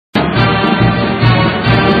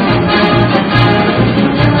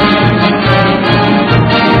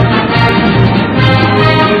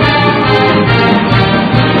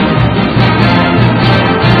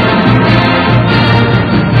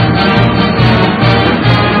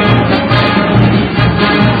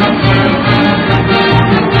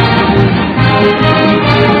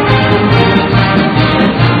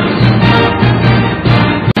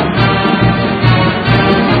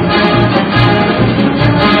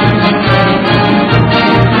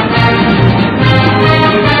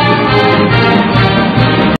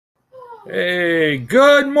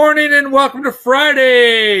Good morning and welcome to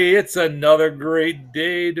Friday. It's another great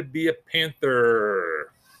day to be a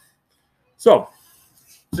Panther. So,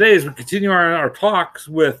 today as we continue our talks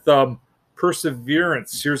with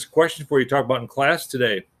perseverance, here's a question for you to talk about in class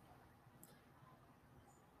today.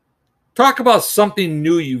 Talk about something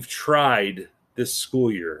new you've tried this school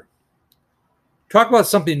year. Talk about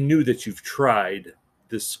something new that you've tried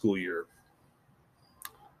this school year.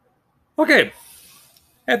 Okay,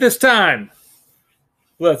 at this time,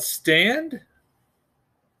 let's stand.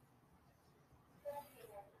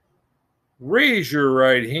 Raise your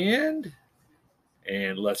right hand.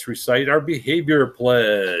 And let's recite our behavior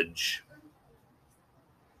pledge.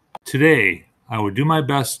 Today, I will do my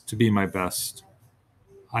best to be my best.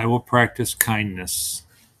 I will practice kindness.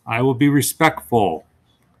 I will be respectful.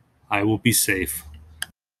 I will be safe.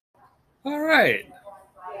 All right.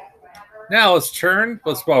 Now let's turn.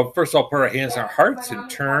 First of all, put our hands on our hearts and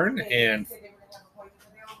turn and.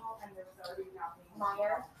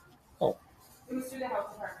 Oh.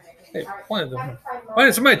 Hey, why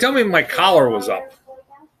did somebody tell me my collar was up?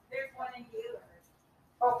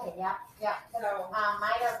 Okay, yeah. So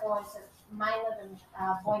mine live in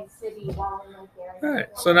Boyne City, Walnut area. All right.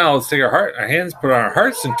 So now let's take our hands, put on our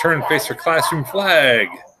hearts, and turn and face our classroom flag.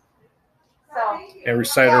 And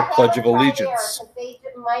recite our Pledge of Allegiance.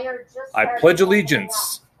 I pledge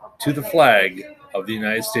allegiance to the flag of the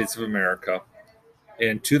United States of America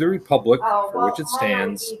and to the republic for which it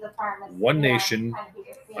stands, one nation,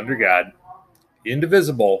 under God,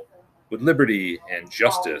 indivisible, with liberty and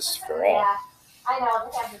justice for all.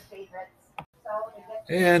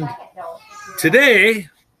 And today,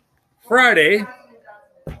 Friday,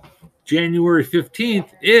 January 15th,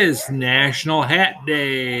 is National Hat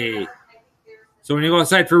Day. So when you go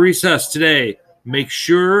outside for recess today, make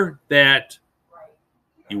sure that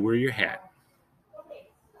you wear your hat.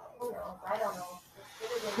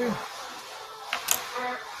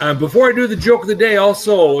 Before I do the joke of the day,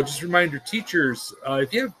 also, just a reminder, teachers,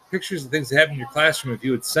 if you have pictures of things that happen in your classroom, if you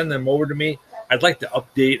would send them over to me, I'd like to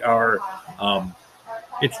update our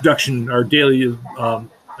introduction, our daily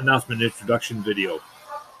announcement introduction video.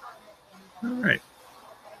 All right.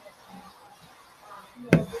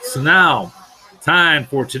 So now, time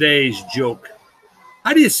for today's joke.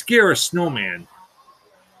 How do you scare a snowman?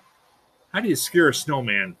 How do you scare a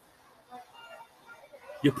snowman?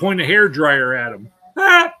 You point a hairdryer at him.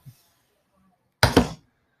 Ah!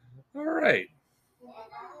 All right.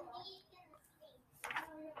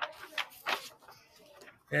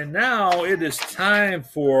 And now it is time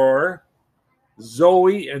for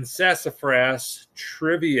Zoe and Sassafras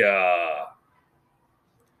trivia.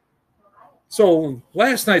 So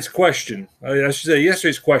yesterday's question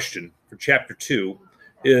for chapter 2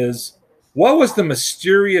 is, what was the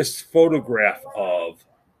mysterious photograph of?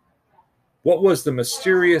 What was the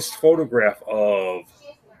mysterious photograph of?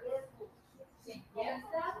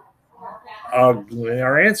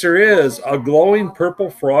 Our answer is a glowing purple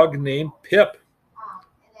frog named Pip.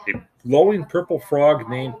 A glowing purple frog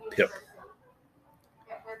named Pip.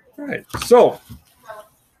 All right, so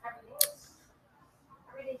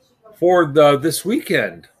for this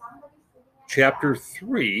weekend, chapter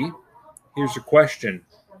 3, here's a question.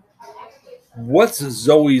 What's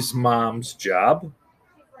Zoe's mom's job?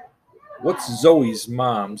 What's Zoe's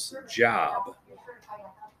mom's job?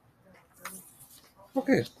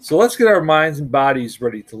 Okay, so let's get our minds and bodies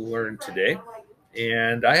ready to learn today.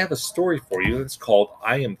 And I have a story for you. It's called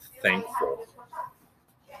I Am Thankful.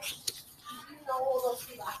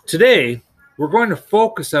 Today, we're going to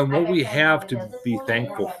focus on what we have to be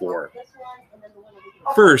thankful for.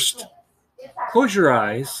 First, close your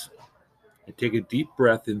eyes and take a deep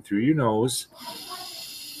breath in through your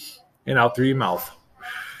nose and out through your mouth.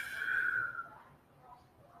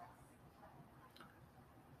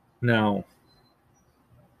 Now,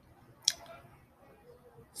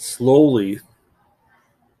 slowly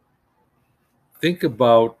think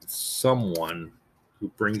about someone who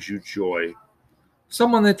brings you joy,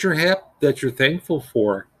 someone that you're thankful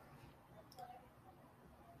for.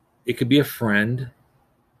 It could be a friend,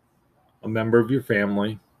 a member of your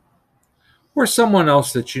family, or someone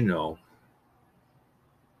else that you know.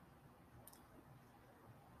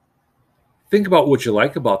 Think about what you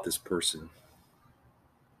like about this person.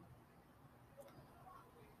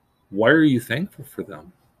 Why are you thankful for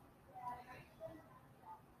them?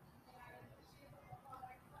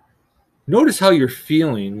 Notice how you're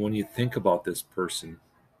feeling when you think about this person.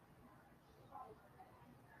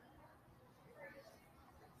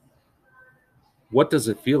 What does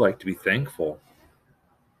it feel like to be thankful?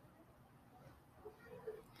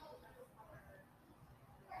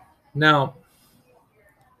 Now,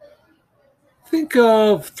 Think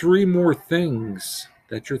of 3 more things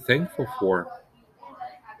that you're thankful for.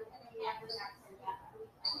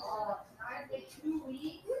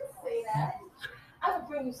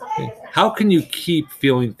 Okay. How can you keep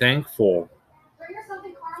feeling thankful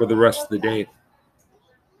for the rest of the day?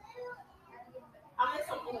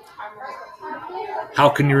 How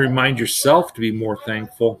can you remind yourself to be more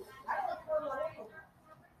thankful?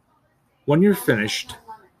 When you're finished,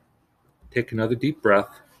 take another deep breath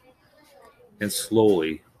and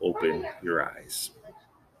slowly open your eyes.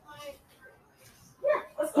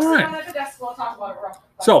 All right.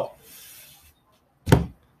 So,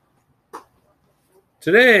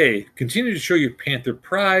 today, continue to show your Panther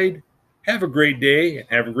pride. Have a great day and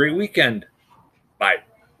have a great weekend.